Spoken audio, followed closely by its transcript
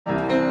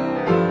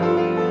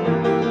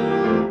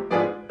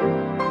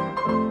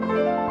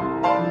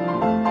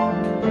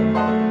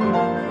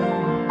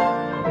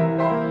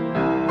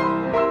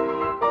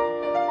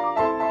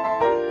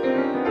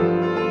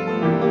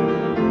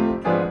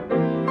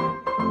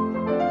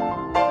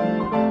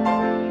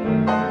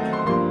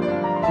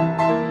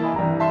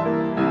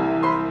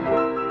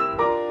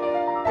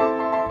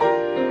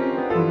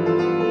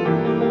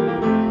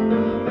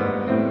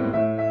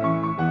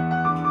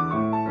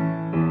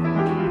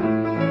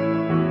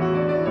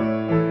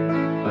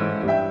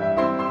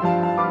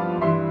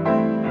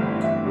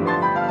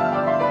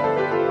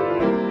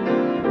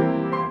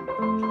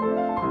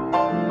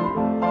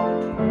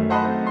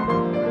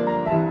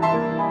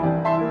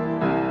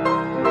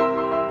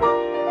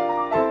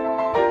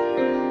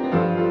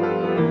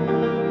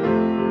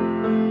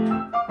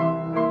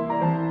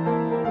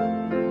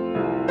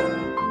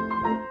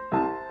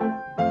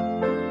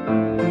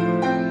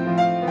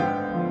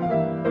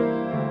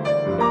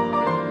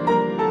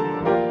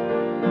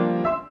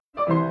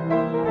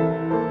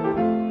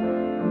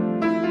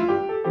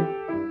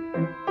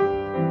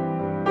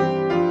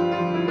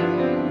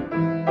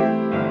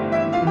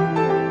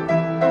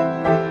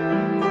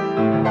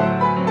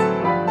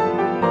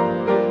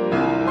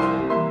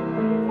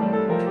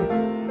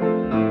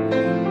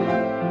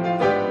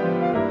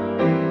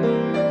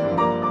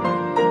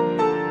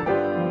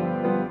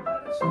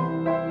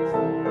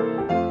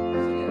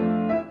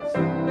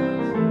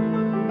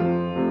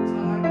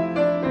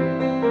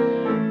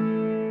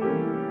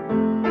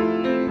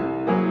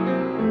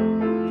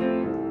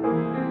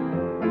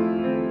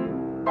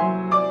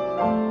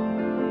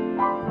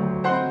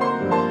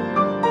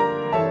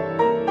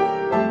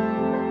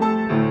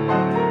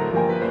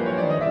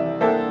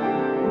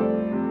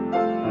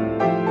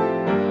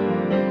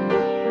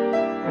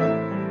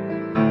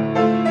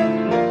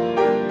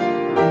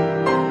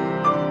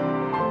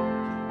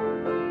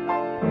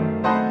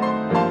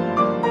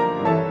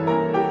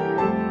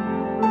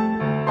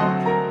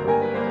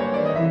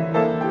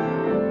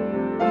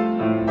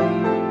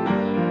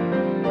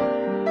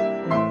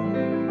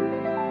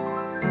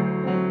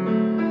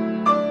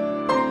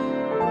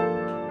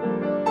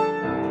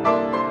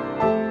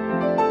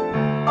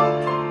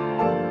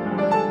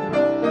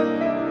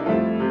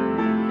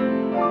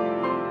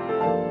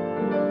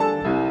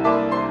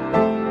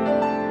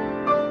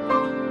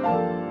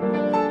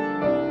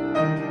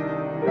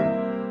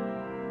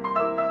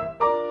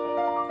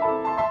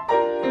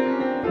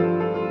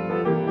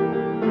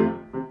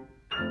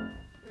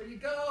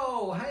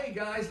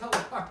how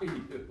are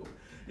you?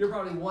 You're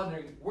probably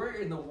wondering, where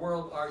in the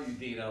world are you,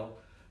 Dino?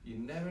 You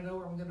never know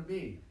where I'm going to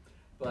be.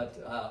 But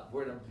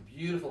we're in a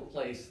beautiful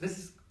place. This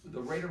is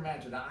the Raider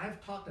Mansion. Now,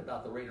 I've talked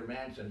about the Raider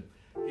Mansion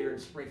here in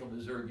Springfield,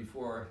 Missouri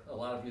before, a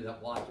lot of you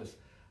that watch us.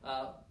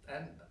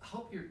 And I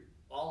hope you're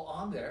all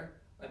on there.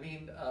 I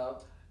mean,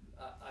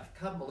 I've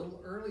come a little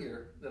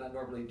earlier than I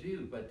normally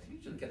do, but you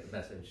usually get the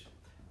message.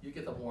 You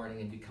get the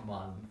warning and you come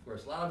on. Of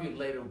course, a lot of you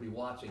later will be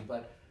watching,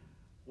 but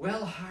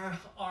well, how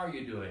are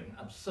you doing?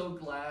 I'm so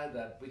glad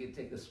that we can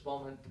take this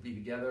moment to be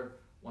together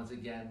once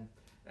again.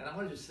 And I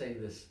want to just say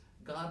this.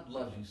 God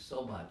loves you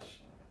so much.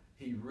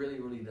 He really,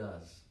 really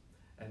does.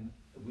 And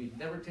we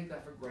never take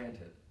that for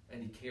granted.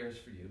 And he cares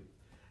for you.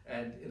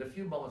 And in a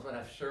few moments, I'm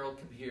going to have Cheryl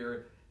come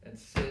here and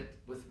sit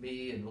with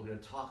me, and we're going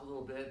to talk a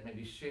little bit,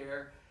 maybe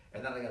share.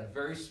 And then I got a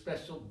very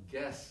special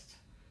guest.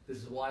 This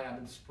is why I'm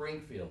in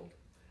Springfield.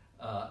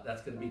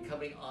 That's going to be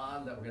coming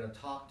on that we're going to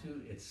talk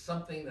to. It's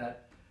something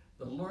that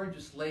the Lord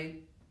just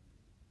laid,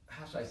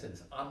 how should I say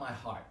this, on my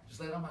heart.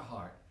 Just laid it on my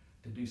heart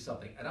to do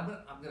something. And I'm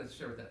going to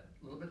share with that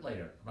a little bit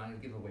later. I'm not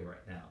going to give it away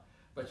right now.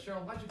 But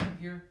Cheryl, why don't you come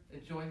here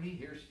and join me?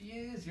 Here she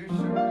is. Here's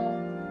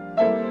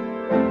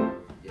Cheryl.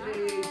 Yay, Hi.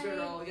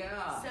 Cheryl.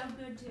 Yeah. So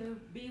good to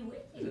be with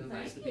you. Isn't it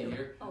nice to be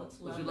here? Oh, it's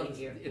Don't you lovely love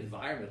here. the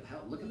environment.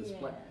 Look at this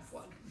place. Yes.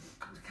 Well,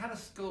 kind of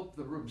scope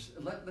the rooms.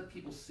 Let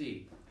people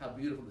see how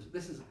beautiful this is.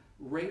 This is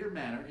Raider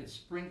Manor in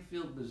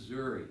Springfield,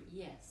 Missouri.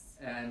 Yes.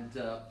 And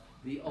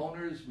the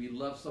owners we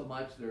love so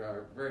much. They're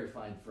our very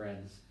fine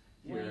friends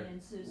here. Wayne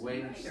and Susan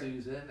Wayne and Raider.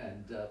 Susan.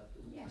 And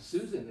Yes.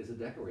 Susan is a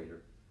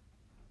decorator.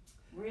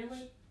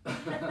 Really?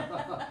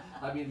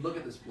 I mean, look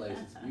at this place.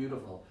 It's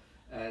beautiful.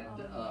 And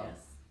Yes.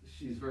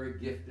 she's very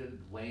gifted.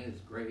 Wayne is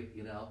great,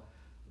 you know.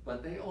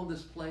 But they own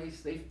this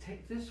place.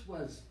 This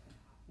was,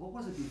 what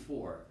was it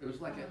before? It was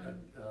like a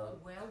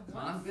well,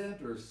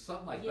 convent or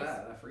something like Yes.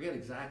 that. I forget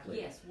exactly.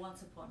 Yes,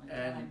 once upon a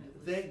And time it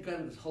was. they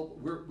got this whole,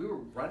 we were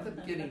right at the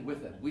beginning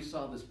with it. We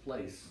saw this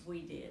place,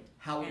 We did.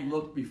 how it And-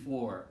 looked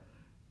before.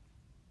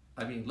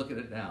 I mean, look at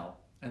it now.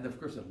 And of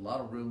course, there's a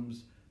lot of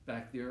rooms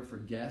back there for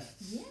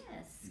guests. Yes.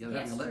 Yeah, they're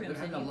having, guest they're rooms,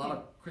 having a and lot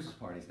of Christmas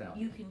parties now.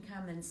 you can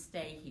come and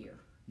stay here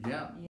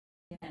Yeah.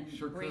 and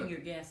Sure bring could. your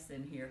guests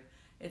in here.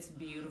 It's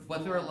beautiful.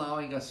 But they're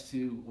allowing us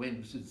to,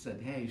 Wayne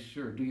said, hey,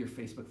 sure, do your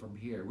Facebook from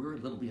here. We were a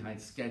little behind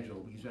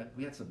schedule because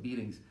we had some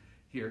meetings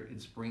here in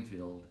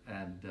Springfield,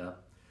 and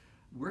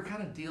we're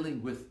kind of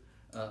dealing with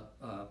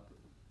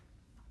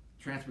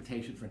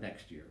transportation for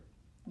next year.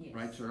 Yes.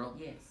 Right, Cheryl?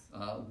 Yes.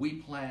 We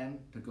plan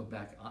to go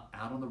back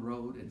out on the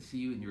road and see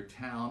you in your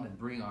town and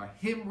bring our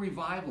hymn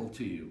revival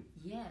to you.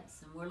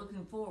 Yes, and we're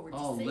looking forward to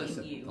Oh, seeing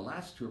listen, you. the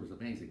last tour was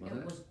amazing, wasn't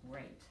it? It was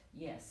great.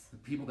 Yes. The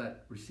people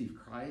that received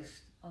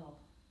Christ. Oh,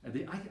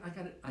 And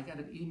I got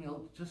an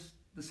email just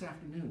this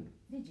afternoon.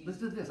 did you?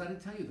 Listen to this. I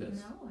didn't tell you this.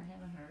 No, I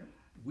haven't heard.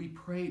 We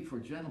prayed for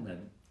a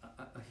gentleman.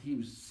 He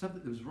was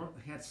something. There was wrong.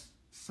 He had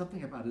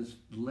something about his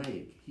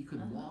leg. He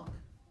couldn't walk.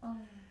 Oh.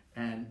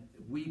 And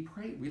we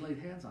prayed. We laid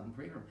hands on him,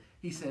 prayed for him.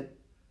 He said,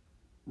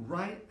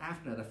 right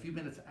after that, a few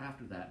minutes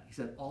after that, he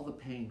said all the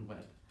pain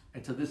went.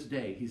 And to this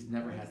day, he's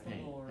never Praise had the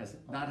pain. Lord. Has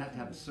not had to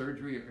have a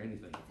surgery or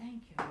anything.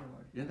 Thank you,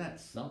 Lord. Isn't that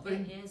something?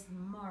 It is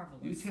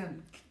marvelous.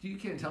 You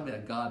can't tell me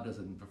that God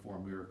doesn't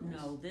perform miracles.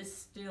 No, this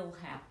still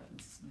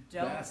happens.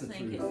 Don't That's the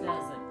think it truth.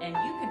 doesn't. And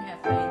you can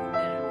have faith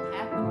that it'll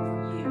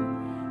happen for you.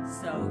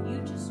 So you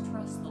just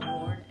trust the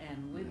Lord,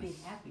 and we'd be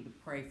happy to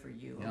pray for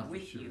you Yeah, and for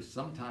with sure. you.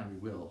 Sometime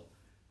we will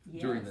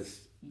Yes. during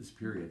this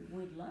period.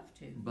 We'd love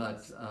to.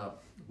 But yes.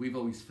 we've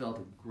always felt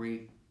a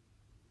great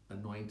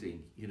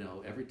anointing, you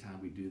know, every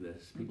time we do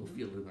this. People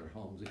feel it in their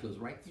homes. It goes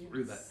right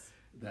through Yes.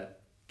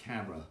 that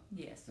camera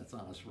Yes. that's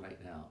on us right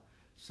now.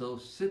 So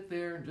sit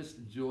there and just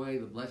enjoy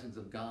the blessings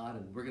of God,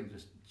 and we're going to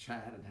just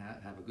chat and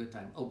have a good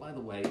time. Oh, by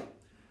the way,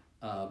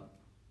 I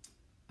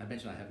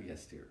mentioned I have a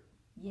guest here.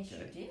 Yes,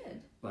 okay. you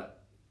did.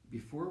 But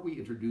before we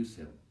introduce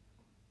him,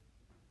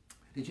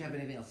 did you have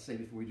anything else to say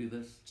before we do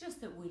this?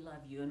 Just that we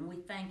love you, and we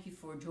thank you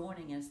for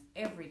joining us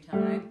every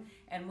time.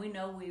 And we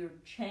know we are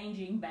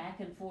changing back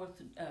and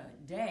forth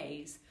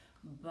days,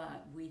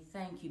 but we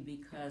thank you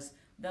because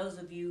those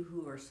of you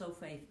who are so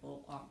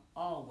faithful are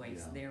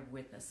always there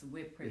with us.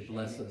 We appreciate it. It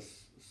bless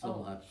us so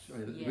much.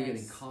 We're getting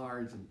yes.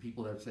 cards and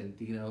people that are saying,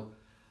 Dino,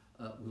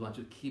 we want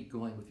you to keep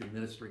going with your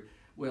ministry.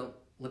 Well,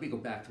 let me go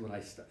back to what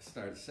I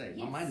started to say.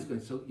 Yes. My mind is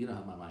going, so you know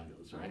how my mind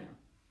goes, right?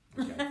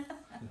 I know. Okay.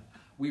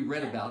 We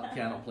read about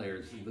piano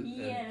players and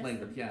Yes.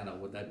 playing the piano,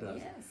 what that does.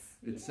 Yes.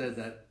 It says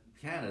that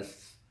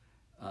pianists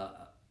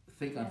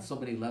think on so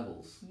many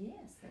levels.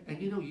 Yes.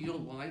 And you know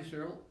why,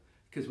 Cheryl?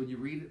 Because when you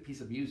read a piece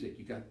of music,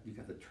 you got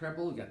the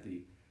treble, you got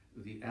the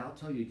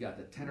alto, you got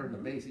the tenor and the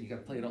bass, and you got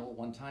to play it all at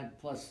one time.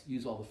 Plus,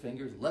 use all the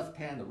fingers, left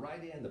hand, the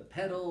right hand, the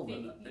pedal,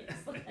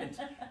 Yes.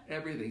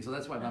 everything. So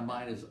that's why my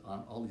mind is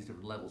on all these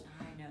different levels.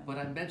 I know. But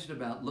I mentioned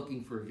about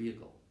looking for a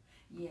vehicle.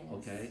 Yes.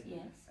 Okay?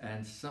 Yes.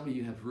 And some of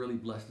you have really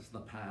blessed us in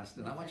the past,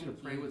 and I want you to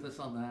Thank pray you. with us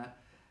on that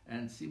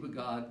and see what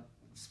God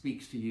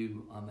speaks to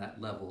you on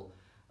that level.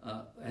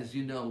 As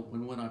you know,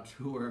 when we went on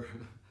tour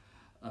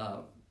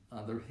on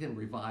the hymn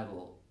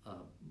revival,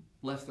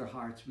 bless their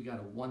hearts. We got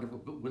a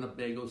wonderful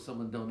Winnebago.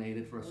 Someone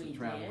donated for us to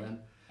travel in,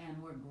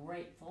 and we're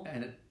grateful.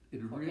 And it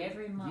for really,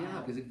 every mile. yeah,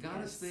 because it got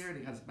us there and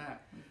it got us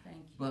back. We thank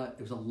you. But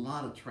it was a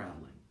lot of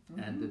traveling,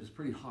 and it was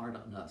pretty hard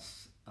on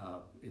us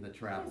in the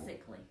travel.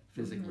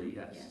 Physically,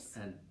 yes.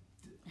 And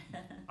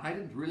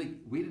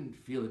we didn't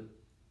feel it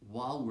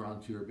while we're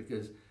on tour,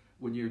 because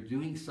when you're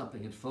doing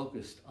something and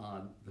focused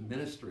on the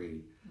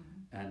ministry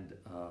and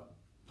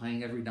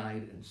playing every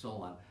night and so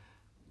on,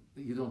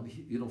 you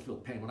don't feel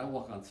pain. When I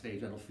walk on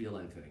stage, I don't feel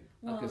anything,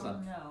 because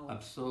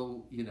I'm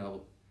so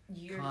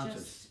you're conscious.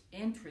 Just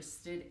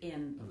interested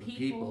in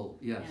people,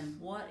 yes.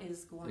 and what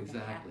is going to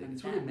happen.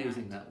 It's really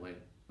amazing night. that way.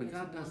 But It's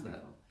God does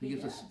that. He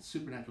gives us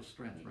supernatural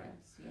strength, He right?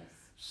 does, yes.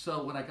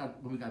 So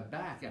when we got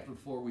back after the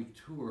 4-week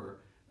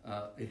tour,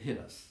 it hit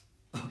us.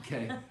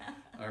 Okay,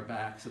 our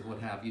backs and what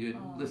have you.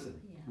 And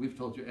listen, we've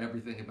told you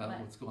everything about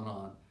what's going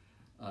on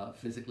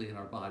physically in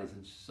our bodies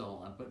and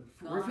so on. But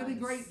we're feeling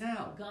great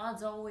now.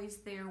 God's always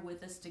there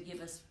with us to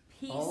give us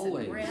peace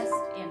Always. and rest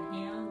in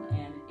Him,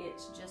 and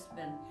it's just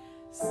been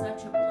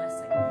such a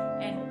blessing.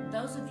 And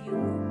those of you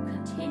who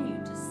continue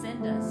to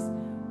send us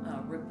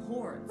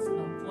reports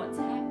of what's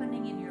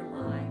happening in your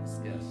lives,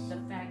 the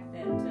fact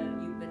that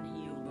you've been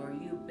healed or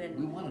you've been,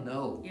 we want to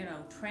know,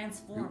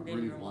 transformed really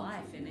in your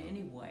life in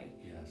any way.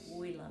 Yes.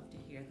 We love to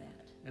hear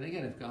that. And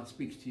again, if God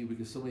speaks to you,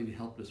 because so many of you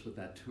helped us with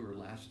that tour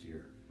last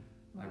year.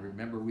 I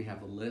remember we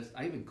have a list.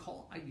 I even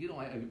I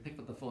even picked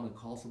up the phone and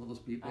called some of those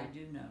people. I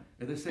do know.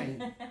 And they're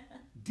saying,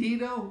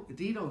 Dino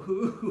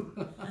who?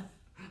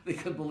 They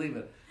couldn't believe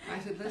it. I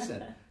said,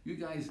 listen, you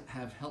guys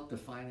have helped to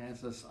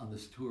finance us on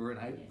this tour, and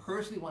I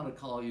personally want to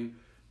call you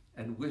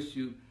and wish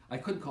you. I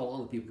couldn't call all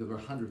the people because there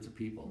were hundreds of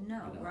people.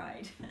 No,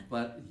 right.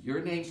 But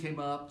your name came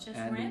up. Just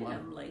and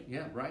randomly.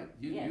 Right.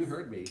 You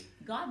heard me.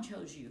 God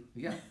chose you.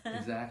 Yeah,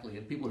 exactly.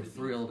 And people are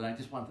thrilled, and I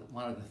just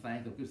wanted to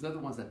thank them, because they're the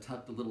ones that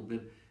tucked a little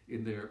bit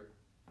in their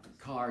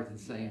cards and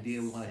saying,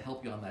 Dino, we want to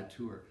help you on that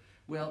tour.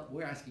 Well,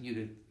 we're asking you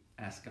to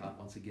ask God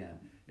once again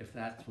if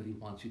that's what He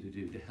wants you to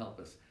do, to help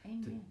us.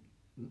 Amen.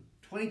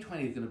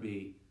 2020 is going to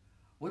be,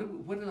 what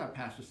did our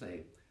pastor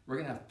say? We're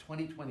going to have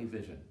 20/20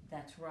 vision.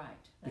 That's right.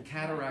 The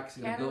cataracts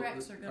are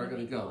going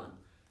to go. Gone.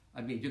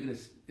 I mean,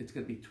 it's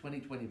going to be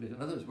 20/20 vision.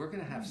 In other words, we're going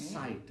to have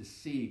sight to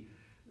see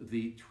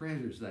the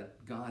treasures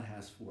that God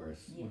has for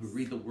us when we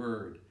read the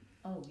Word.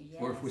 Oh,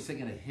 yes. Or if we're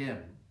singing a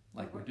hymn,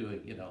 like we're doing,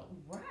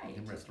 right.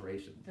 hymn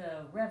restoration.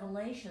 The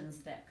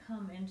revelations that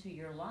come into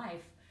your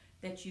life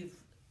that you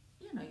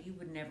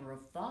would never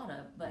have thought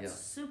of, but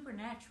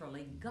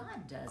supernaturally,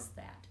 God does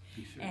that.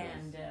 He sure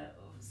and does.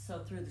 So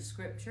through the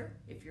Scripture,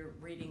 if you're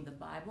reading the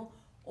Bible,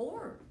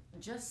 or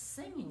just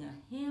singing a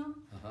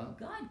hymn,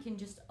 God can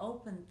just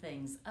open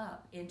things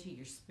up into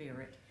your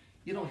spirit.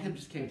 Hymn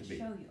just came to me.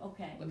 Show you.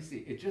 Okay. Let me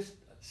see.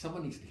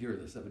 Someone needs to hear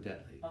this,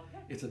 evidently.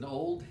 Okay. It's an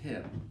old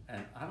hymn,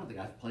 and I don't think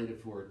I've played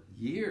it for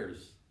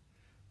years,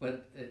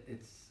 but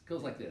it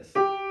goes like this.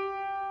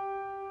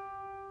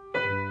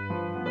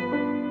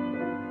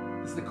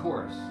 It's the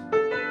chorus.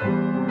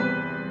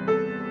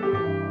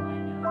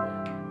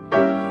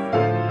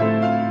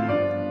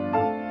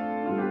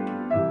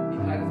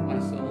 Hideth my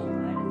soul.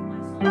 Play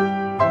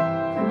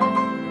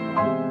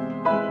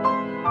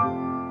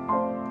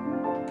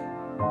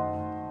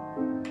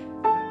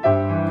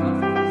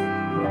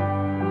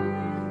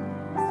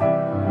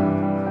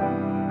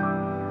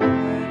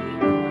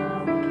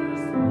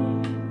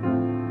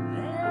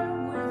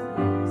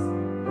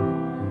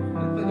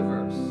the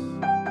verse.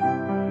 I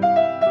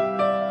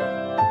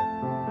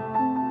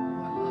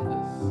love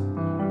this.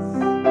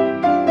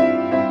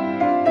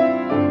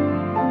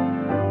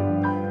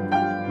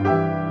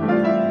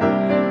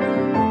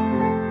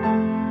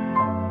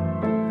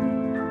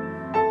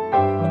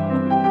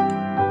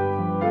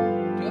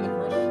 Do you know the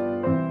verse?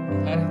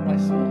 Hideth my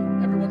soul.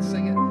 Everyone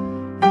sing it.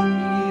 He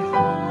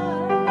hideth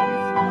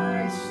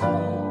my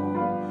soul.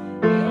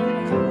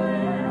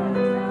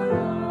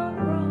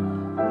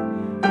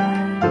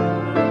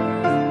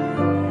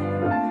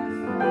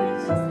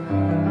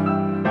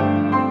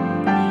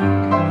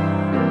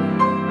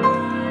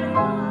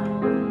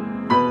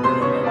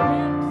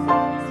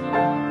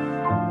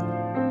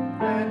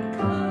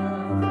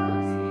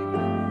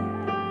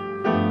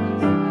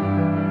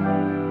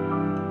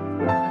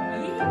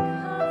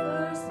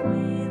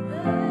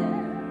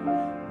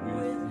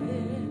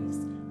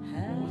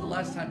 When was the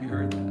last time you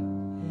heard that?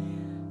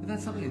 And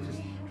that's something that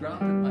just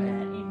dropped in my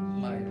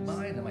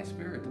mind and my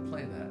spirit to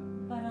play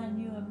that. But I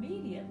knew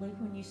immediately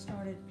when you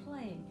started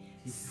playing,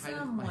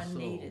 someone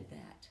needed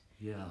that.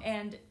 Yeah.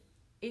 And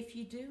if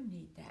you do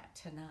need that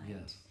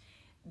tonight,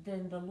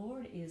 then the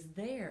Lord is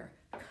there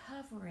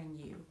covering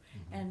you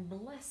and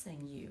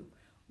blessing you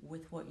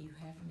with what you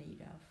have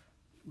need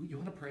of. You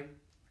want to pray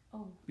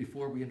Oh,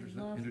 before we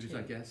love introduce to.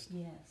 our guest?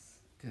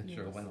 Yes. Good, yes.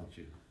 Cheryl, why don't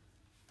you?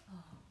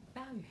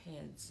 Bow your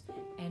heads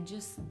and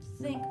just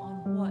think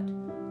on what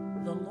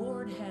the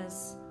Lord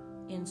has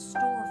in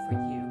store for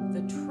you,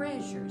 the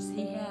treasures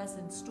He has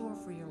in store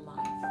for your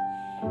life,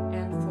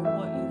 and for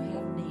what you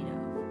have need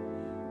of.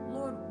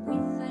 Lord, we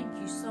thank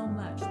you so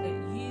much that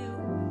you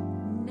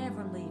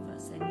never leave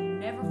us and you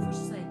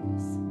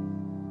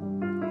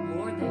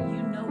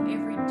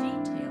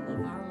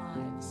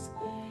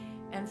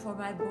for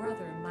my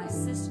brother and my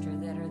sister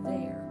that are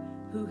there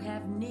who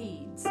have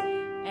needs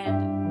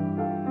and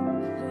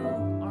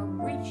who are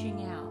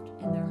reaching out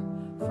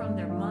from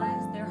their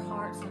minds, their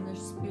hearts, and their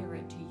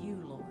spirit to you,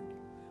 Lord.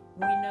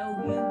 We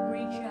know you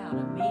reach out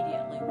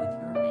immediately with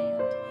your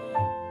hand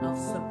of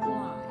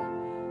supply.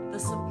 The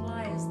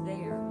supply is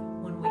there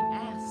when we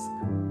ask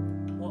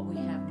what we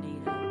have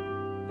need of.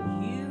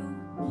 You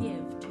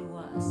give to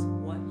us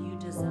what you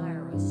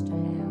desire us to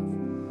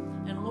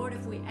have. And Lord,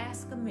 if we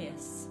ask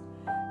amiss,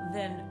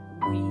 then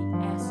we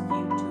ask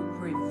you to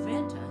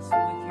prevent us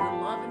with your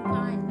love and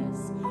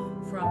kindness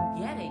from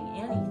getting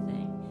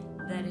anything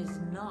that is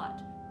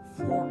not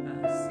for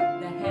us,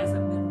 that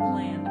hasn't been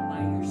planned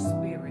by your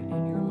Spirit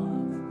and your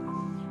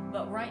love.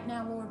 But right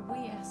now, Lord,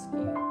 we ask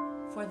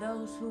you for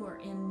those who are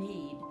in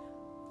need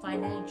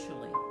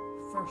financially,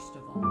 first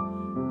of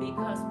all,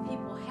 because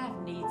people have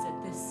needs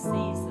at this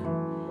season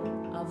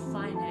of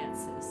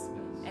finances,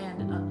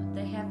 and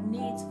they have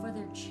needs for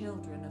their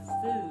children, of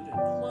food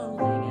and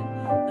clothing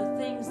and the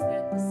things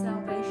that the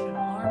Salvation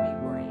Army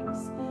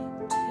brings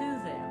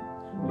to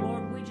them.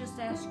 Lord, we just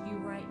ask you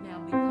right now,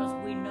 because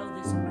we know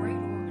this great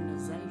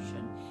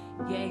organization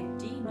gave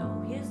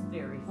Dino his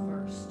very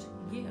first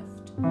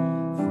gift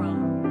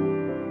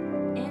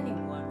from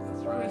anyone for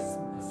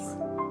Christmas.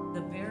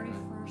 The very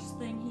first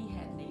thing he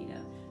had need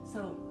of.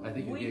 So I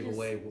think you gave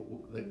away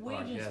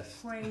our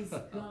guest. Praise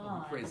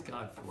God. Praise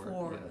God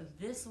for it.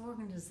 This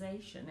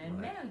organization. And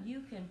now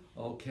you can,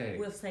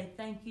 we'll say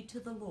thank you to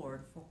the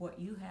Lord for what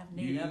you have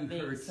need of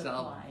being heard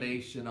supplied.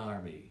 Salvation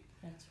Army.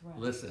 That's right.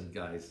 Listen,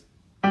 guys.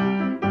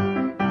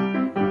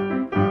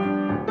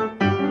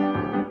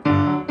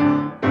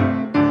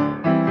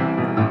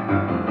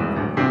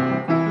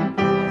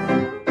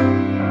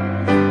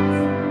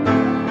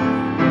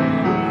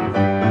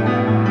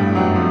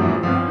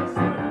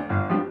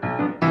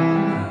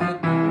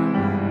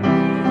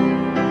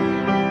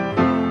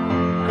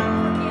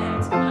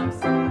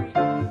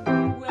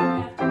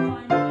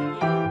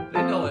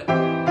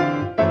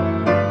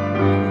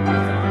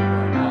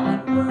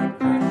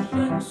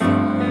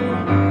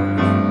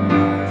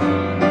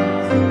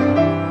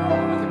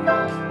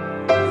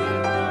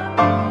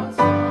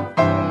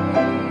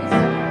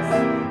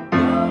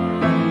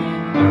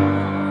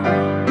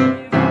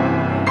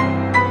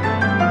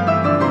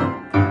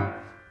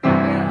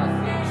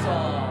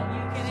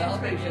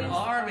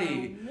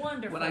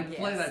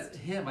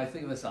 I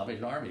think of the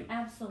Salvation Army.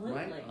 Absolutely.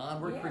 Right?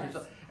 Onward,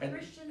 yes.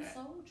 Christian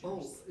soldiers.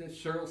 Oh,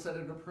 Cheryl said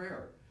it in a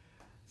prayer.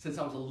 Since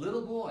I was a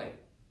little boy,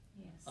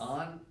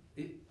 on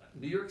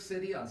New York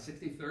City, on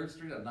 63rd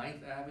Street, on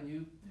 9th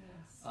Avenue,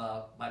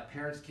 my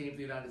parents came to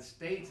the United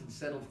States and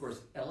settled, of course,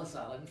 Ellis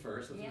Island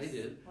first. That's what they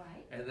did.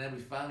 Right. And then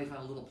we finally found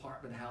a little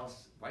apartment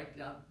house right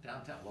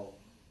downtown, well,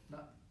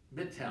 not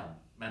Midtown,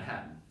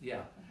 Manhattan,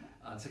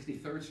 on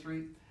 63rd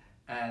Street.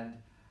 And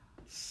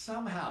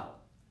somehow,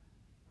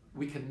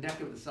 we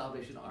connected with the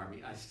Salvation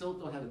Army. I still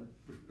don't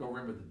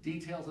remember the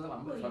details of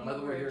them. If my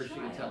mother were here, she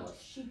could tell us.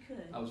 She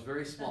could. I was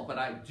very small, but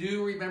I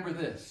do remember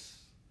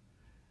this.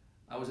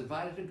 I was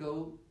invited to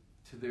go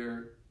to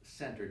their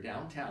center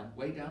downtown,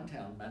 way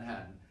downtown,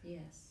 Manhattan,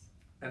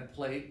 and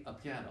play a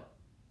piano.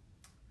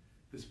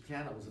 This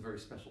piano was a very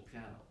special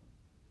piano.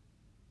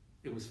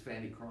 It was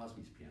Fanny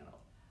Crosby's piano.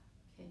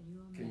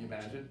 Can you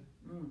imagine?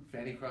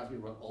 Fanny Crosby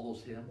wrote all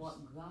those hymns. What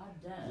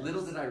God does.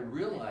 Little did I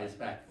realize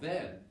back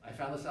then, I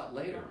found this out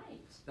later, Right.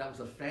 that was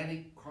a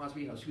Fanny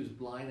Crosby, she was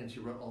blind and she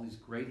wrote all these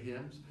great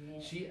hymns.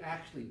 Yes. She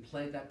actually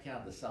played that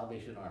piano, the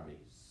Salvation Army.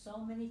 So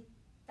many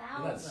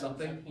thousands of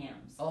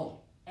hymns.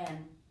 Oh.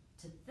 And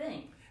to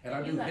think. And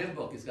our new hymn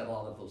book has got a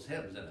lot of those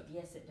hymns in it.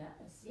 Yes, it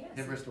does. Yes.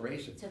 Hymn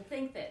restoration. To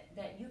think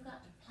that you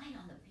got to play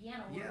on the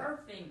piano where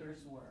her fingers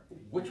were.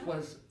 Which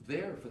was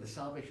there for the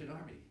Salvation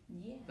Army.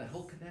 Yes. That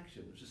whole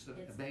connection was just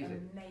It's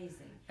amazing.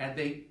 amazing. And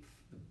the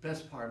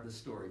best part of the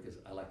story, because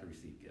I like to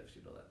receive gifts,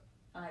 you know that.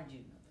 I do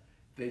know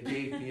that. They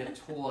gave me a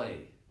toy.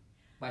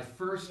 My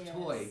first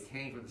toy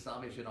came from the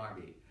Salvation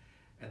Army.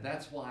 And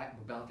that's why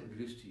I'm about to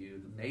introduce to you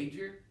the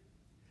Major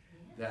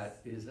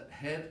that is the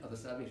head of the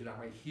Salvation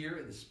Army here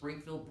in the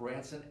Springfield,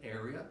 Branson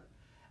area.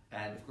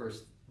 And of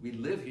course, we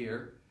live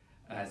here,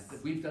 and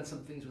we've done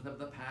some things with him in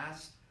the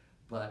past,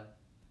 but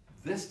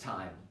this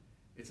time,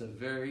 it's a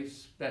very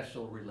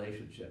special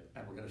relationship,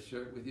 and we're going to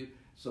share it with you.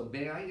 So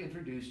may I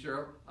introduce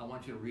Cheryl? I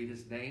want you to read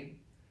his name.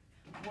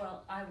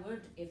 Well, I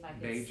would if I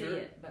could Major, see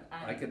it, but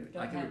I don't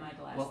have my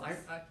glasses. Well,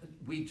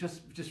 we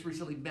just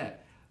recently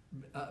met.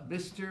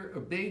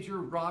 Mr. Major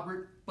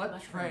Robert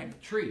Buttree.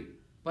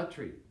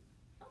 Buttree.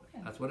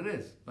 Okay. That's what it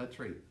is,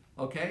 Buttree.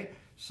 Okay?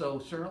 So,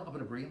 Cheryl, I'm going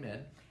to bring him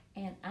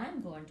in. And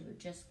I'm going to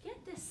just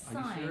get this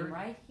sign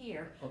right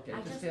here. Okay,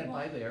 just stand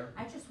by there.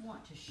 I just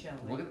want to show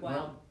it.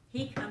 Well,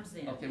 he comes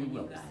in. Okay, we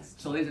will. Guys.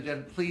 So, ladies and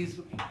gentlemen, please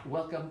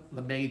welcome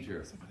the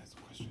Major.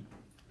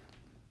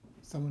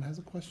 Someone has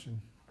a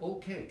question.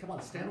 Okay, come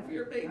on, stand up for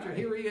your Major.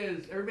 Here he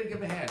is. Everybody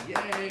give him a hand.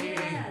 Yay!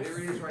 Yes. There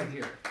he is right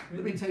here.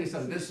 Let me tell you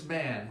something. This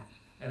man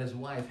and his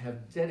wife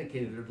have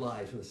dedicated their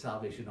lives to the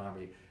Salvation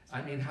Army.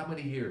 I mean, how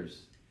many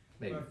years?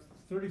 Maybe.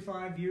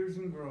 35 years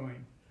and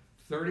growing.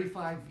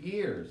 35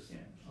 years. Yeah.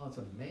 Oh, it's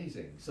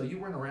amazing. So you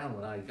weren't around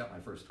when I got my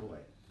first toy.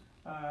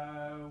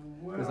 Well,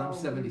 Because I'm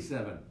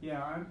 77.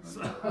 Yeah, I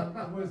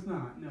was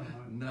not. No,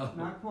 No.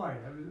 not quite.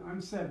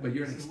 I'm 70. But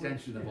you're an so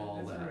extension of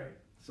all that's that. Right.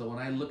 So when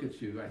I look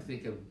at you, I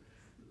think of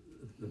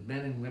the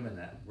men and women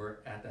that were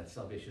at that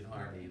Salvation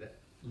Army that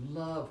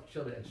love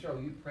children. And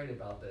Cheryl, you prayed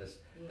about this,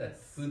 that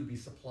food be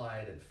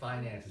supplied and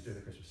finances during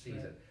the Christmas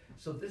season. Right.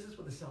 So this is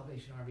what the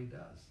Salvation Army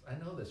does. I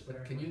know this,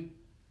 but can you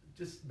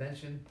just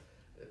mention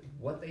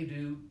what they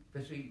do,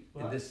 especially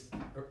in this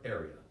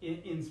area?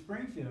 In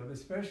Springfield,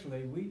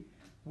 especially,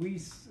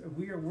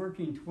 we are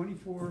working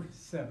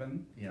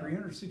 24/7,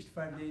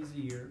 365 days a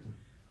year.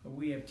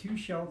 We have 2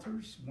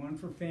 shelters, one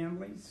for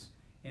families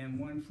and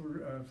one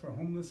for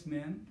homeless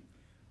men.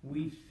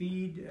 We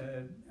feed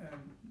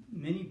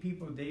many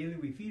people daily.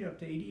 We feed up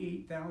to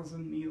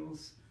 88,000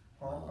 meals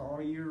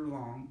all year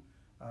long.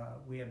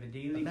 We have a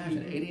daily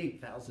Imagine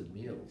 88,000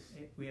 meals.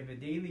 We have a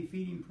daily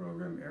feeding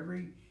program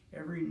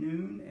every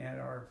noon at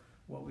our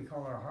what we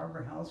call our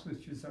Harbor House,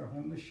 which is our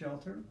homeless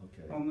shelter,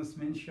 homeless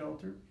men's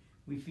shelter.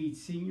 We feed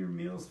senior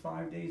meals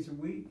 5 days a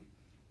week.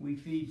 We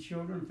feed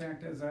children. In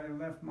fact, as I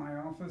left my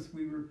office,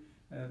 we were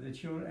the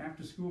children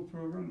after school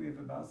program. We have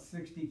about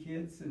 60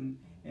 kids, and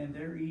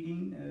they're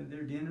eating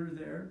their dinner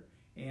there.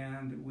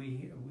 And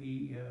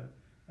we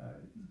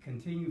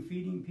continue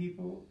feeding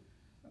people.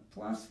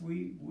 Plus,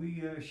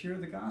 we share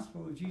the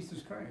gospel of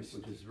Jesus Christ,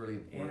 which is really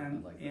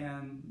important.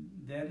 And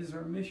that is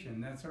our mission.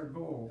 That's our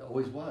goal. It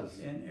always was.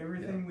 And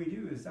everything we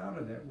do is out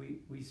of that.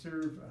 We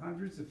serve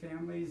hundreds of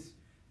families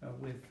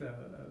with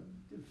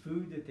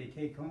food that they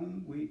take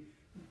home.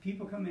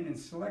 People come in and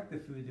select the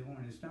food they want.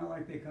 It's not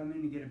like they come in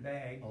and get a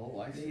bag.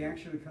 Oh, I see. They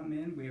actually come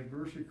in. We have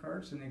grocery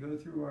carts, and they go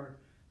through our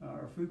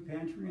food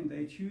pantry, and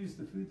they choose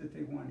the food that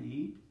they want to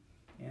eat.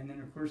 And then,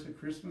 of course, at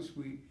Christmas,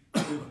 we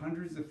serve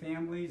hundreds of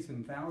families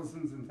and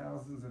thousands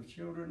of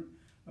children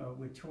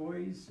with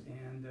toys,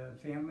 and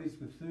families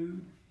with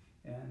food.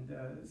 And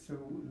so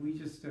we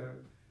just,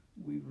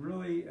 we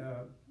really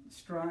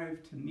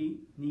strive to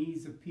meet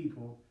needs of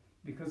people,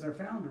 because our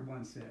founder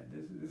once said,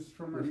 this is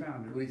from our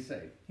founder. What did he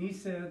say? He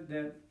said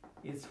that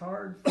it's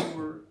hard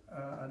for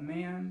a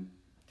man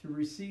to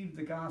receive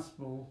the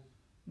gospel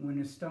when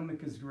his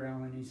stomach is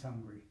growling, he's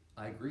hungry.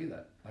 I agree with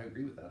that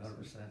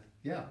 100%.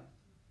 Yeah.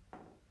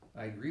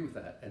 I agree with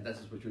that, and this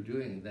is what you're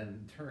doing, and then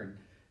in turn,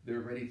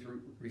 they're ready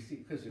to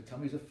receive, because their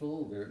tummies are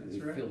full, they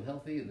feel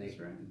healthy, and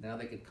now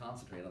they can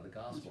concentrate on the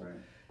gospel. That's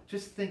right.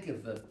 Just think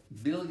of the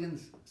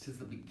millions since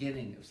the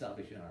beginning of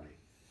Salvation Army,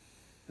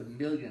 the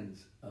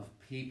millions of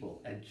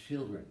people and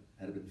children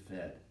that have been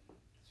fed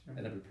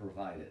and have been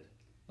provided,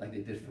 like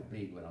they did for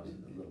me when I was a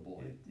little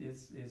boy.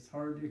 It's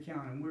hard to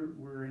count, and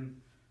we're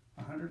in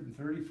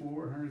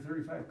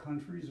 135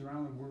 countries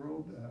around the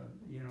world.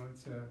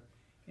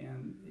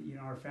 And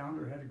our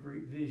founder had a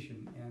great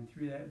vision, and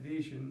through that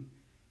vision,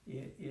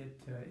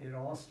 it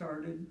all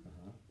started.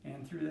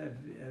 And through that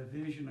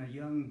vision, a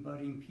young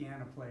budding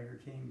piano player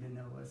came to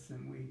know us,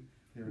 and we're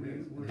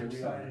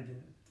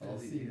excited to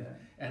see that.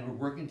 And we're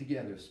working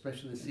together,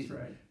 especially this season.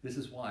 Right. This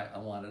is why I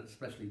want to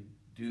especially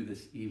do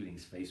this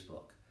evening's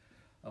Facebook.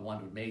 I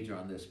wanted to major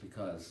on this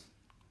because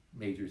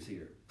Major's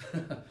here,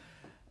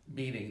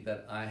 meaning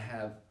that I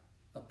have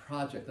a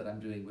project that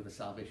I'm doing with the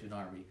Salvation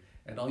Army,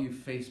 and all you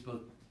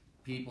Facebook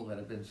people that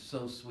have been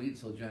so sweet,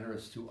 so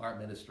generous to our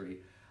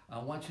ministry, I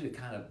want you to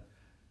kind of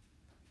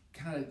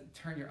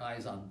turn your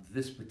eyes on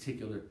this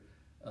particular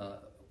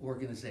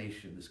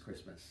organization this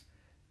Christmas.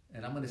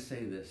 And I'm going to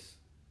say this.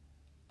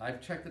 I've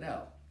checked it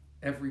out.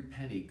 Every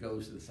penny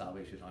goes to the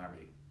Salvation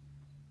Army.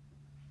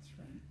 That's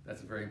right.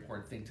 That's a very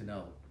important thing to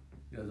know.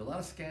 There's a lot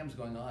of scams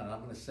going on, and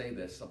I'm going to say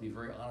this. I'll be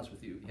very honest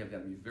with you. You have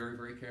got to be very,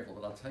 very careful.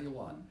 But I'll tell you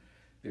what.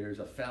 There's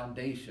a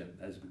foundation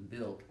that has been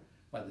built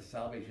by the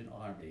Salvation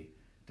Army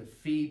to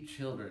feed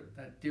children.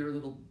 That dear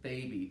little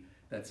baby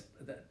that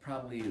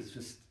probably is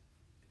just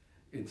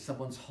in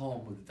someone's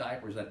home with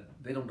diapers that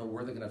they don't know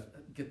where they're going to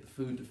get the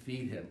food to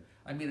feed him.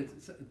 I mean,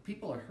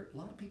 people are hurt. A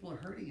lot of people are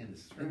hurting in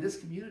this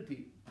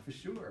community for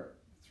sure.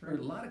 There are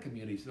a lot of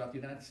communities throughout the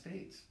United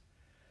States.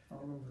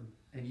 All over.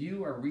 And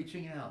you are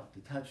reaching out to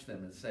touch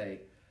them and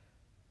say,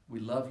 we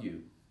love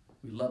you.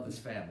 We love this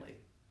family.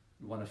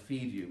 We want to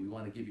feed you. We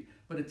want to give you.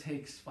 But it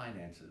takes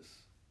finances.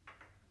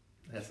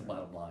 That's the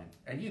bottom line.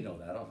 And you know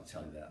that. I don't have to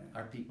tell you that.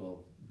 Our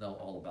people know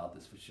all about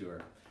this for sure.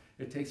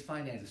 It takes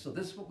finances. So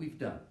this is what we've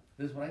done.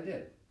 This is what I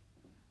did.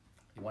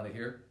 You want to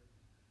hear?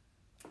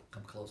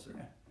 Come closer.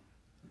 Yeah.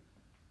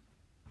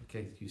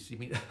 Okay, you see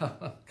me?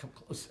 Come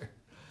closer.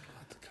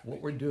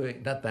 What we're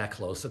doing, not that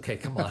close. Okay,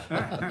 come on.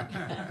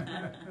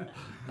 I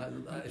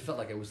felt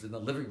like I was in the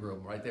living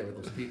room right there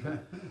with those people.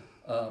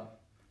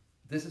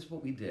 This is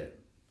what we did.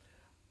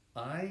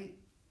 I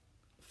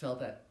felt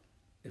that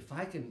if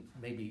I can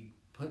maybe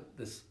put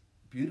this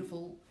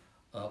beautiful,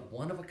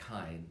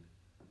 one-of-a-kind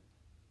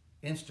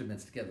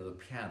instruments together, the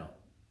piano,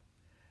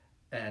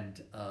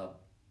 and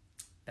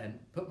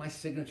put my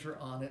signature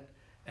on it.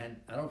 And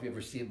I don't know if you've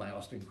ever seen my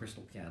Austrian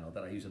crystal piano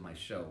that I use in my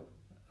show.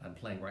 I'm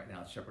playing right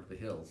now at Shepherd of the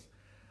Hills.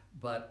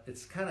 but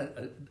it's kind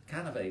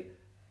of a,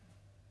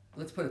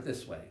 let's put it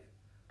this way.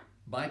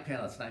 My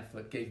piano, it's 9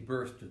 foot, gave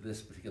birth to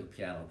this particular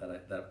piano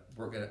that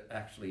we're going to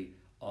actually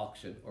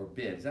auction or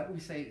bid. Is that what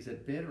we say? Is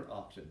it bid or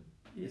auction?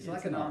 It's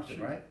like an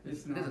auction, right?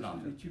 It's an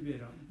auction that you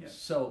bid on. Yes.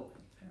 So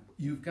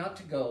you've got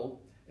to go.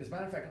 As a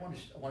matter of fact,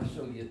 I want to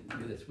show you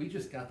this. We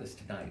just got this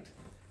tonight,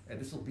 and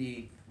this will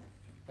be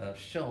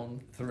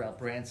shown throughout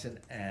Branson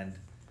and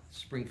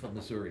Springfield,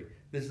 Missouri.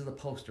 This is the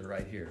poster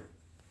right here,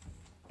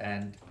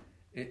 and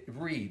it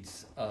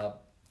reads.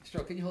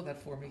 Cheryl, can you hold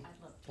that for me,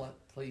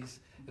 please?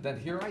 And then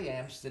here I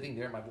am sitting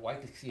there, my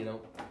white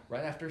tuxedo.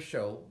 Right after a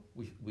show,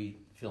 we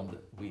filmed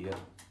it. We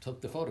took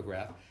the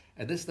photograph,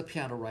 and this is the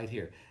piano right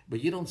here.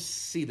 But you don't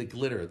see the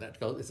glitter that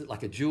goes. It's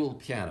like a jeweled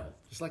piano,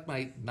 just like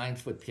my 9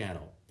 foot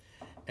piano,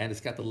 and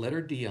it's got the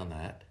letter D on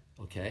that.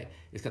 Okay,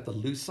 it's got the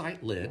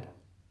lucite lid,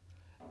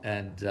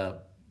 and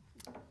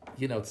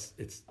you know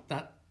it's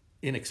not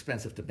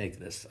inexpensive to make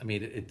this. I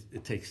mean,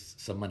 it takes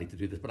some money to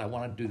do this, but I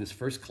want to do this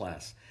first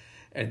class.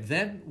 And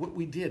then what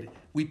we did,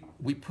 we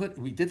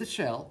did the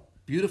shell,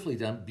 beautifully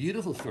done,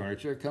 beautiful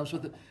furniture. It comes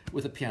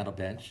with a piano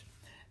bench,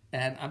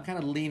 and I'm kind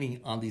of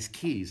leaning on these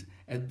keys.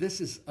 And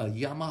this is a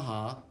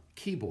Yamaha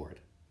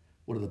keyboard,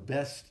 one of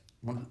the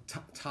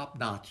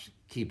top-notch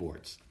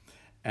keyboards.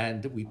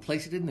 And we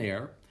place it in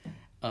there,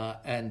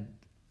 and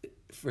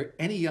for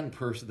any young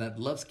person that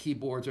loves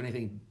keyboards or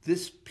anything,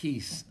 this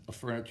piece of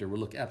furniture will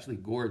look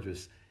absolutely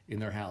gorgeous in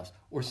their house.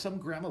 Or some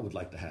grandma would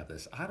like to have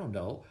this. I don't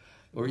know.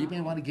 Or you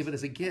may want to give it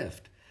as a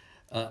gift.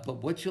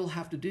 But what you'll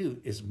have to do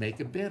is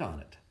make a bid on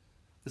it.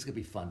 This is going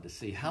to be fun to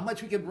see. How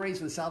much we can raise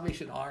for the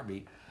Salvation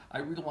Army. I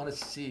really want to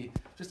see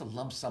just a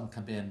lump sum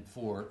come in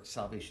for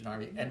Salvation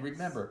Army. Yes. And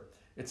remember,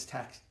 it's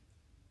tax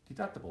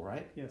deductible,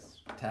 right?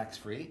 Yes.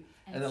 Tax-free.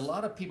 And a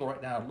lot of people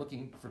right now are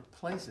looking for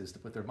places to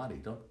put their money.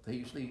 Don't they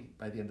usually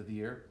by the end of the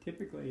year?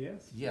 Typically,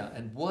 yes. Yeah,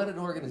 and what an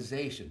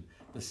organization,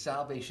 the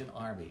Salvation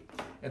Army.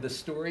 And the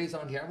stories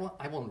on here,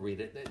 I won't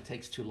read it. It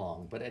takes too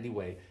long. But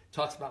anyway,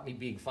 talks about me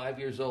being 5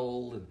 years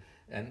old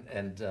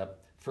and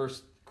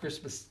first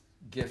Christmas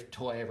gift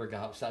toy I ever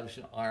got,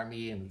 Salvation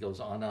Army, and goes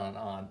on and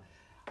on.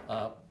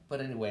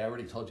 But anyway, I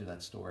already told you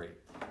that story.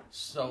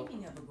 So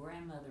speaking of a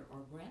grandmother or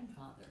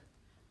grandfather,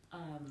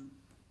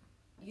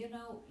 you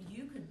know,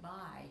 you could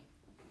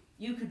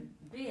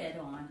bid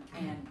on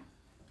and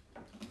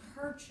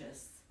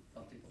purchase.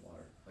 I'll take the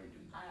water. What are you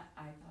doing?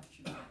 I thought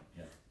you would.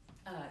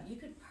 Yeah. You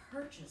could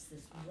purchase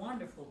this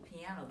wonderful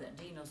piano that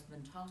Dino's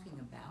been talking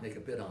about. Make a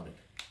bid on it.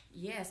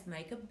 Yes,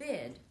 make a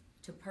bid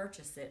to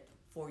purchase it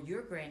for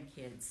your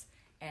grandkids,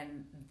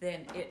 and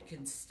then it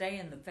can stay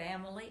in the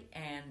family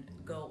and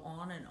go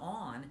on and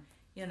on.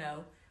 You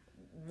know,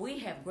 we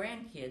have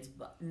grandkids,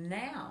 but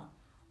now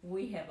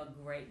we have a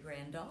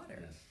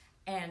great-granddaughter. Yes.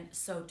 And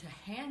so to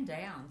hand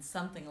down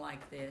something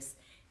like this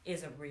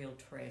is a real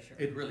treasure.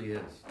 It really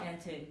is. And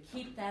to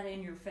keep that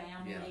in your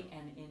family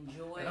and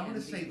enjoy it. And I'm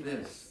going to say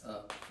this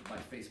to my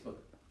Facebook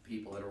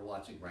people that are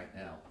watching right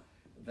now,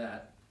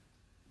 that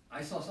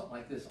I saw something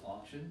like this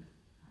auctioned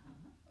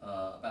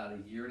about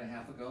a year and a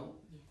half ago,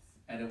 yes.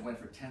 And it went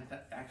for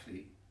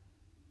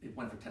it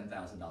went for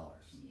 $10,000.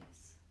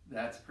 Yes.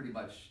 That's pretty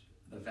much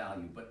the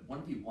value. But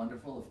wouldn't it be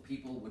wonderful if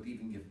people would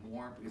even give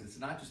more? Because it's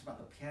not just about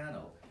the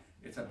piano;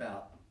 it's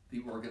about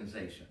the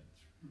organization.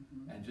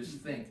 Mm-hmm. And just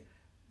think,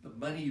 the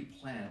money you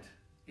plant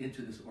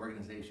into this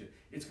organization,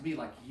 it's going to be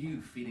like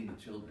you feeding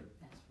the children.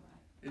 That's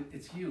right.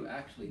 It's you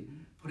actually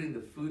putting the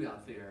food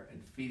out there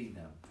and feeding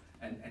them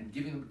and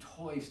giving them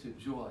toys to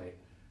enjoy.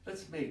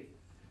 Let's make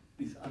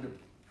these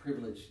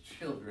underprivileged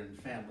children,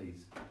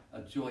 families,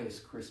 a joyous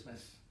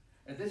Christmas.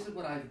 And this is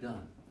what I've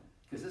done,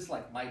 because this is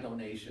like my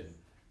donation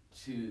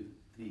to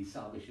the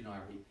Salvation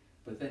Army.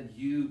 But then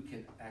you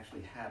can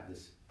actually have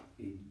this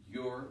in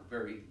your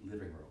very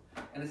living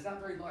room. And it's not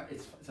very large.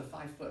 It's a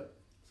 5 foot.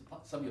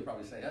 Some of you will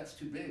probably say, that's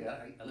too big.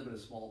 I live in a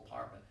small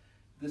apartment.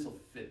 This will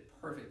fit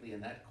perfectly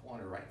in that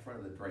corner right in front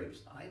of the drapes.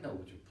 I know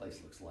what your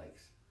place looks like.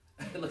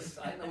 I know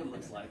what it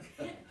looks like.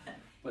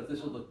 But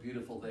this will look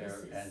beautiful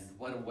there. And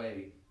what a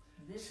way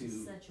this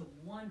is such a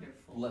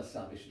wonderful bless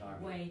Salvation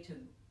Army. Way to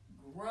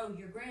grow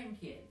your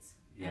grandkids.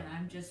 Yeah, and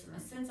I'm just,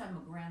 since I'm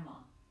a grandma,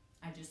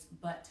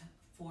 but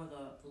for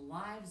the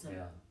lives of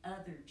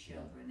other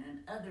children and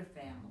other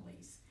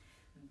families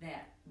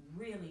that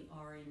really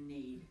are in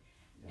need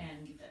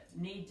and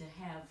need to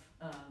have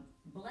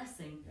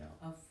blessing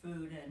of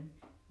food and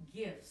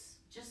gifts,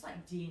 just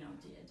like Dino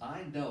did.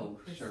 I know,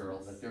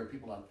 Cheryl, that there are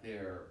people out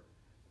there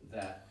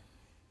that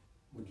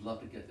would love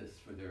to get this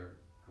for their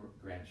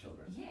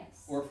grandchildren.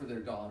 Yes. Or for their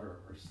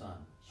daughter or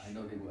son. Sure. I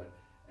know they would.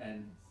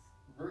 And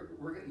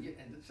we're going to get,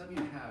 and some of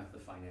you have the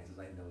finances,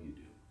 I know you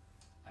do.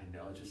 I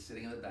know, it's just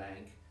sitting in the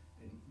bank,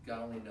 and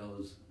God only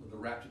knows when the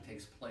rapture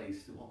takes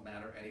place, it won't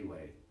matter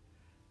anyway.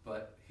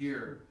 But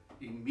here,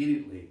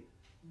 immediately,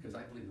 because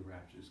I believe the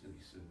rapture is going to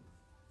be soon.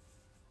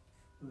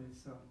 I believe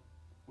so.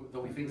 The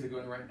way things are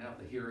going right now,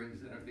 the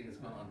hearings and everything that's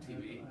going on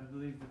TV. I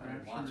believe the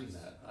rapture. I'm watching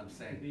that. I'm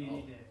saying,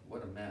 oh,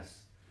 what a mess.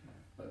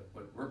 But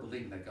we're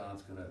believing that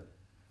God's going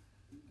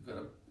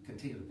to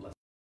continue to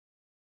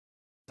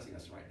blessing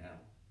us right now.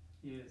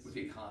 Yes. with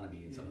the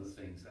economy and some of the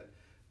things that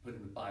putting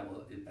the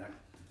Bible back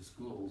to the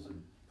schools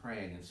and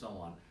praying and so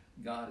on.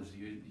 God is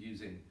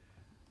using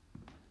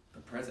the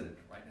president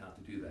right now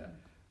to do that.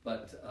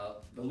 But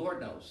the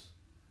Lord knows.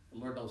 The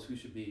Lord knows who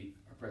should be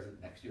our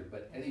president next year.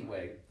 But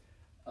anyway,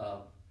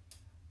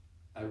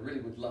 I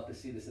really would love to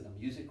see this in a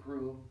music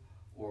room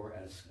or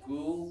at a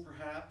school,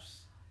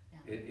 perhaps,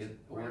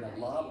 or in a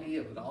lobby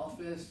of an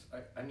office.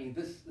 I mean,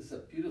 this is a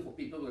beautiful.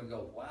 People are going to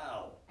go,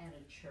 wow. At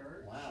a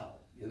church. Wow.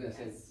 You're going to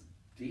say,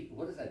 D,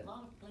 what does that? A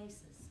lot of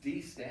places.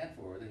 D stand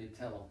for? Then you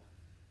tell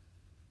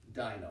them,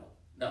 Dino.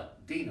 No,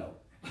 Dino.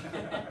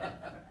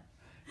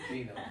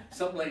 Dino.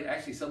 Some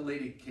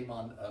lady came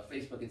on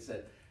Facebook and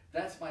said,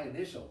 that's my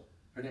initial.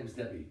 Her name is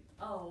Debbie.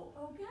 Oh,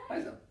 okay.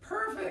 I said,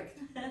 perfect.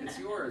 It's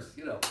yours,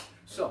 you know.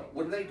 So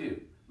what do?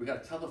 We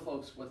got to tell the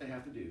folks what they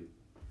have to do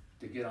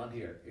to get on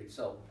here. And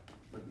so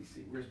let me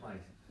see. Where's my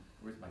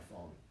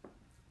phone?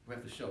 We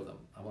have to show them.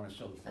 I want to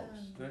show the folks.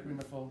 Do I bring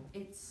my phone?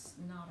 It's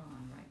not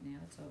on right now.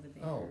 It's over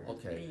there. Oh,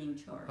 okay. Being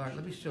charged. All right,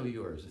 let me show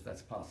yours if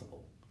that's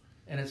possible.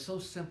 And it's so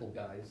simple,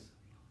 guys.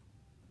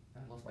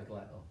 I lost my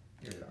glass. Oh,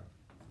 here we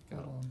are.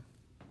 Got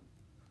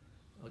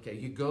it. Okay,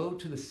 you go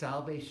to the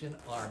Salvation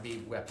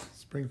Army website.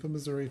 Springfield,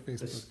 Missouri,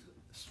 Facebook.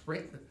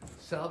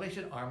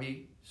 Salvation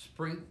Army,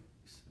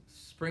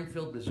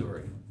 Springfield,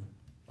 Missouri.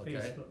 Okay.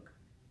 Facebook.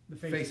 The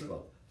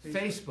Facebook.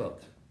 Facebook.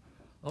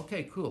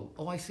 Okay, cool.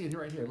 Oh, I see it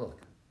right here. Look,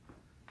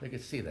 they can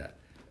see that.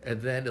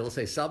 And then it'll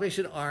say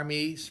Salvation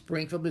Army,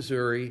 Springfield,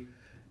 Missouri,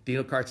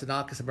 Dino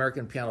Kartsonakis,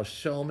 American piano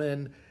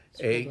showman,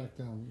 Scroll back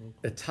down real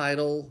quick. a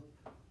title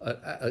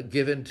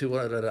given to,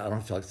 I don't know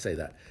if I can say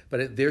that,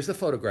 but there's the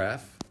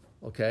photograph,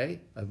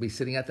 okay? I'll be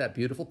sitting at that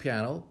beautiful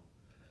piano,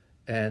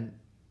 and,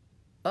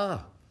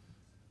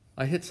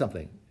 I hit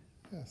something.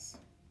 Yes.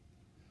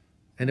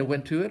 And it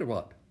went to it, or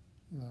what?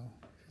 No.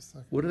 Just a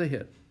second. What did I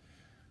hit?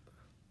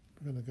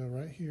 We're gonna go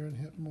right here and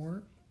hit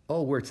more,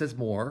 Oh, where it says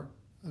more.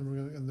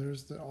 and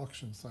there's the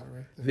auction site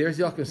right there. There's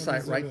the auction Let me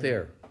site zoom right in.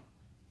 there.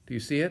 Do you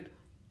see it?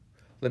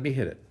 Let me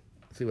hit it.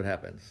 See what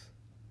happens.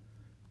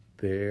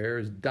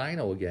 There's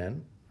Dino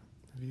again.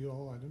 View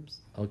all items.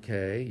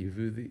 Okay, you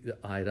view the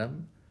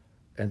item,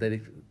 and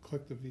then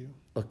Click the view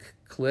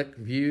click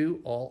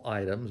view all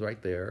items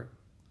right there.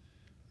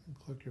 and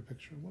click your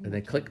picture. One And more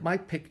then click my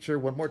picture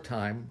one more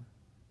time.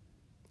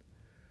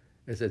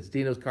 It says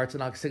Dino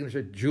Kartsonakis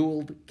signature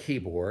jeweled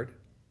keyboard.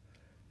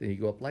 Then you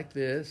go up like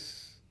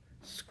this,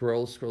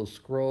 scroll, scroll,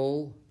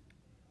 scroll.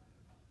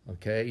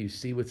 Okay, you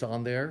see what's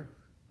on there.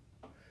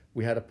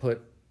 We had to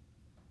put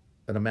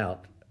an amount,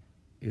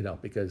 you know,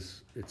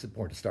 because it's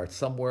important to start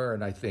somewhere,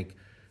 and I think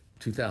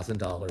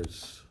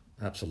 $2,000,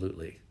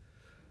 absolutely.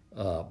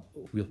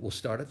 We'll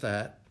start at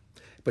that,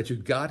 but you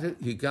got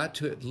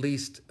to at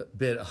least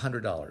bid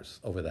 $100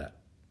 over that.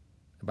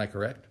 Am I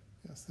correct?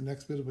 Yes, the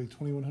next bid will be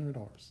 $2,100.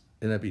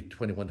 And that'd be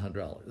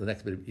 $2,100. The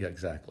next bid, yeah,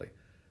 exactly.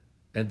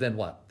 And then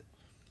what?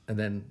 And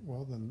then,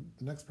 Well, then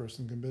the next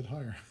person can bid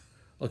higher.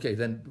 okay,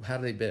 then how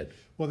do they bid?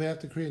 Well, they have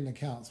to create an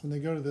account. So when they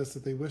go to this,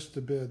 if they wish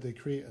to bid, they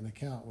create an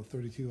account with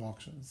 32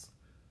 auctions.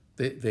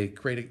 They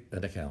create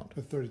an account.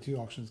 With 32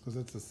 auctions, because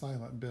it's a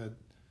silent bid.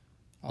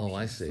 Oh,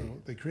 I option. see.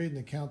 So they create an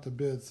account to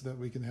bid so that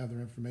we can have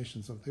their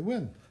information. So if they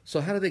win, So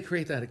how do they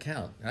create that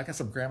account? I got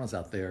some grandmas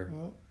out there.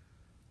 well,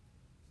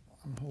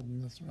 I'm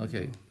holding this right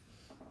Okay. now.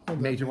 Hold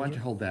that, Major, why don't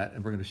you hold that,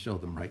 and we're going to show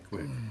them right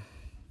quick.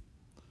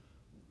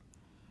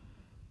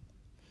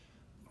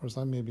 Of course,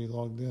 I may be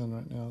logged in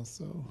right now,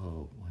 so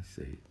Oh, I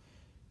see.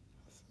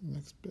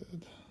 next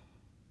bid.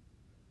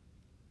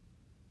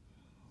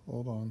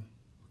 Hold on.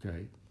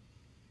 Okay.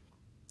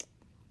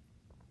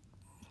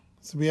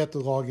 So we have to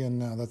log in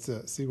now. That's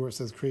it. See where it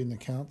says create an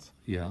account?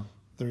 Yeah.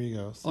 There you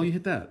go. So, Oh, you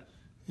hit that.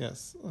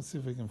 yes. Let's see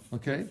if we can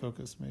Okay.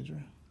 focus,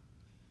 Major.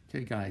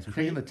 Okay, guys, we're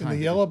Create, taking the in time. the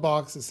to- yellow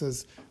box, it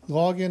says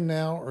log in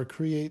now or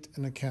create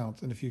an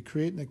account. And if you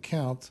create an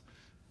account,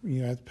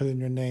 you have to put in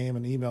your name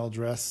and email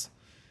address,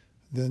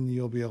 then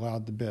you'll be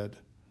allowed to bid.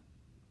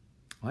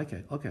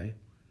 Okay, okay.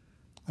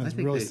 And I it's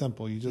think really they-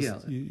 simple. You just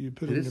yeah, you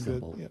put it in is your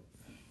simple. bid. Yep.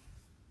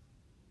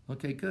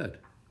 Okay, good.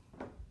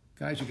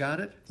 Guys, you got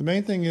it? The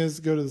main thing is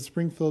go to the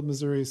Springfield,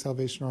 Missouri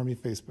Salvation Army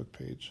Facebook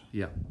page.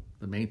 Yeah,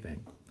 the main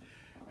thing.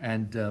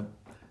 And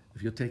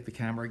if you'll take the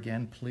camera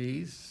again,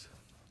 please,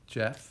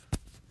 Jeff.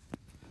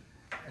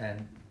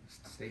 And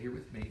stay here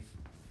with me,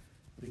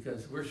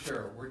 because where's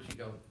Cheryl? Where'd she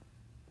go?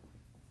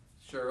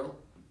 Cheryl?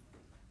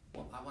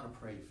 Well, I want to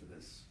pray for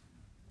this.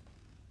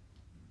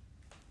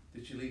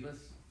 Did she leave us?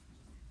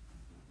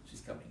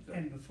 She's coming. Good.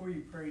 And before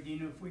you pray,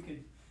 Dino, if we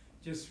could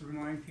just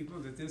remind people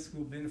that this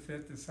will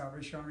benefit the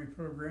Salvation Army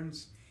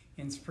programs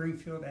in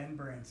Springfield and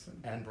Branson.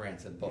 And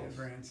Branson, both. Yeah,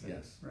 Branson,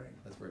 Yes.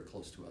 right. That's very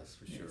close to us,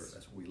 for sure. Yes.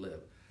 That's where we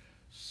live.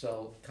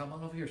 So come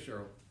on over here,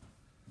 Cheryl.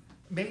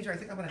 Major, I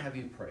think I'm going to have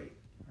you pray.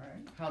 All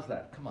right, How's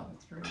that? Come on.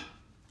 that's great.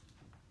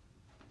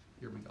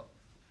 Here we go.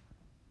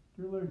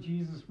 Dear Lord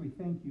Jesus, we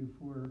thank you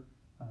for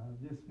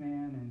this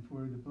man and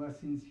for the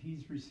blessings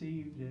he's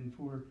received and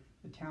for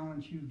the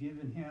talents you've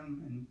given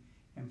him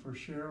and for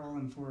Cheryl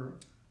and for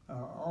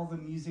all the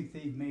music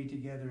they've made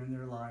together in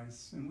their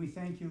lives. And we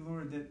thank you,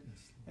 Lord, that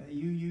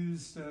you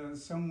used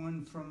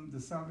someone from the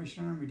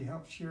Salvation Army to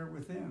help share it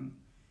with them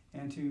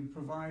and to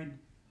provide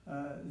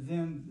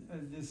them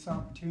this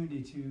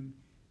opportunity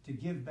to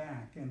give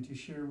back and to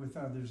share with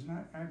others. And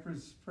I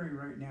just pray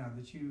right now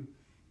that you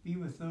be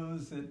with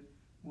those that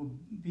will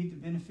be the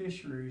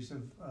beneficiaries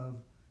of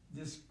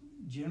this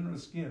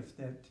generous gift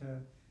that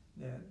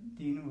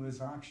Dino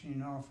is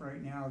auctioning off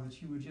right now,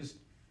 that you would just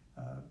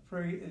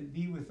pray and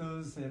be with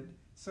those that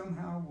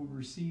somehow will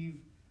receive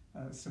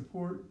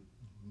support,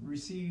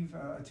 receive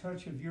a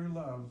touch of your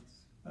love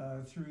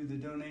through the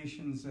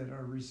donations that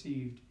are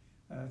received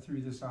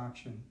through this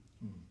auction.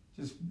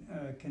 Just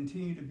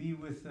continue to be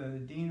with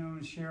Dino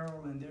and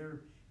Cheryl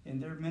in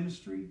their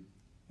ministry,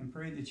 and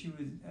pray that you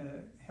would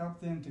help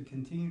them to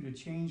continue to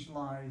change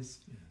lives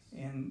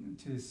and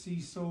to see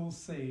souls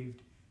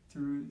saved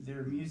through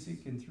their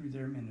music and through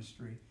their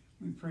ministry.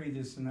 We pray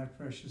this in thy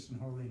precious and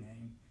holy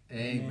name.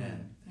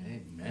 Amen.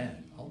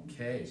 Amen.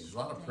 Okay, there's a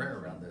lot of prayer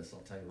around this, I'll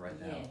tell you right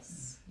now.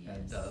 Yes.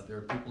 And there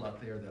are people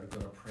out there that are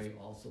going to pray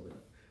also.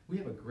 We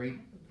have a great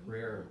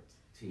prayer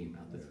team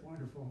out there. That's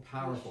wonderful.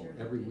 Powerful. Sure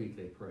Every do. week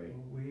they pray.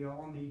 Well, we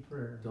all need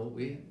prayer. Don't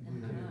we?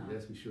 Uh-huh.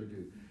 Yes, we sure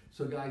do.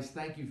 So guys,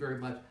 thank you very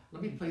much.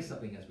 Let me play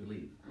something as we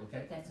leave,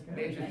 okay? That's a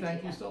great Major, idea.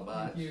 thank you so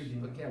much. Thank you,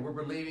 Dino. Okay, we're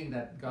believing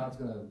that God's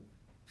going to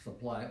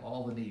supply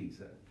all the needs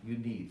that you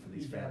need for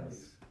these He families.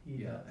 does. He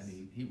Yeah, does.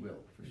 and he will,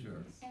 for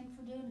sure. And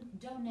for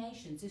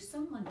donations, if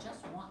someone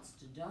just wants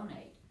to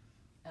donate,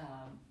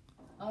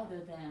 other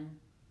than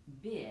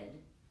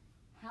bid,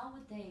 how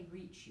would they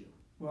reach you?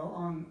 Well,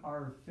 on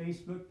our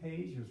Facebook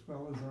page, as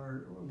well as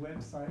our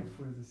website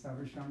for the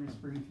Salvation Army of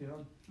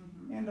Springfield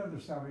and other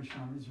Salvation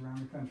Armies around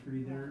the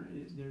country, there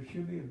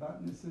should be a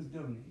button that says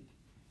donate.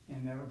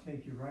 And that'll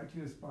take you right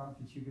to a spot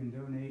that you can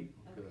donate.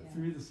 Good.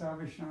 Through the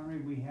Salvation Army,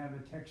 we have a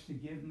text to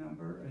give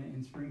number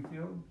in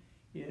Springfield.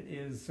 It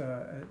is,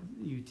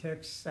 you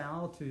text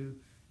Sal to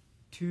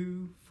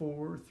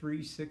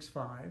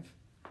 24365,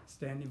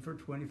 standing for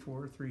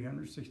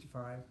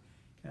 24365.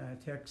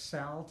 Text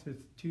Sal to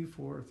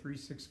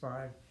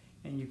 24365,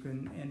 and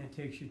it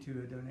takes you to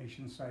a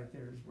donation site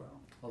there as well.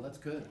 Well, that's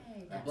good.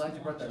 Hey, I'm that's glad you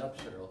brought that up,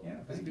 wonderful. Cheryl. Yeah,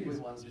 Because thank people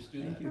you. want to just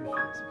do Thank that. you.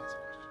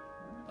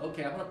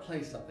 Okay, I'm going to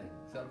play something.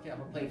 Is that okay? I'm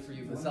going to play it for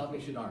you for the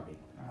Salvation Army.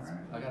 All right.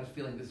 I got a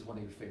feeling this is one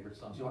of your favorite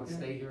songs. You want to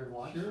Okay. stay here and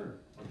watch? Sure.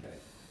 Okay.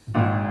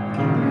 Right?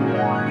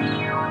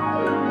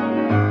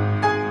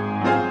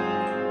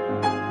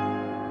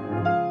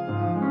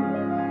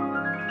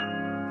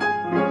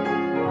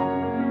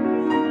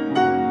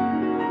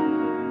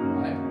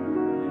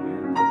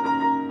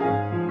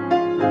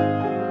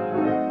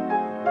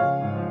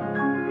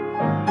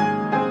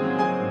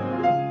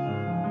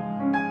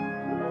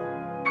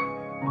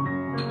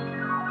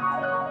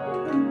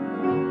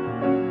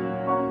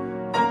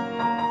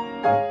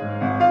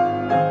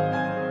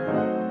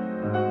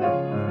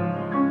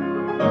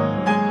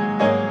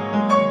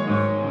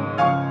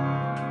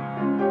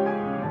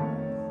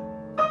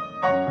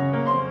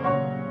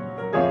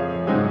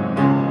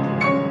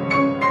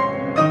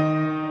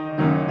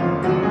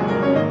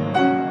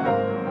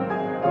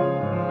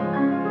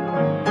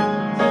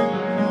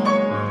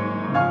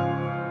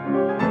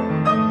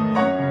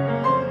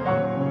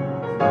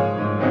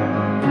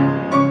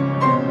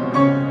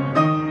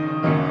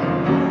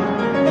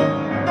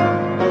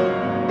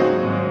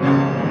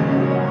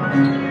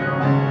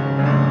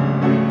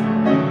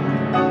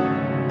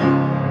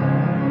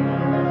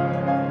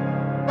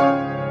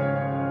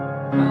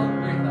 How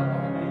great that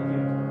was. Thank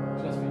you.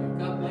 Just for you.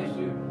 God bless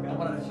you. I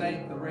want to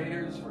thank the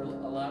Raiders for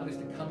allowing us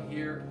to come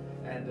here.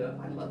 And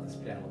I love this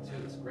piano too.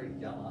 It's great.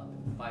 Yamaha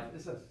 5.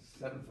 This is a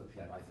 7-foot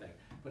piano, I think.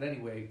 But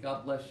anyway,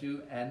 God bless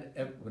you. And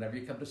whenever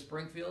you come to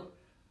Springfield,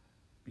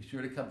 be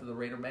sure to come to the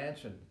Raider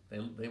Mansion.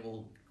 They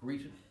will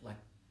greet you like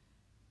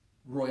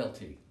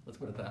royalty. Let's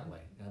put it that way.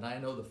 And I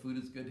know the food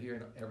is good here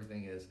and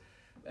everything is.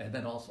 And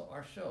then also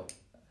our show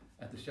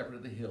at the Shepherd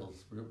of the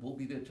Hills. We'll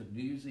be there till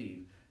New Year's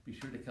Eve. Be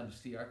sure to come to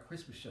see our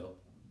Christmas show.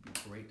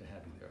 It'll be great to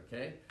have you there,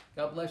 okay?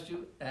 God bless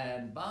you,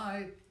 and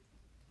bye.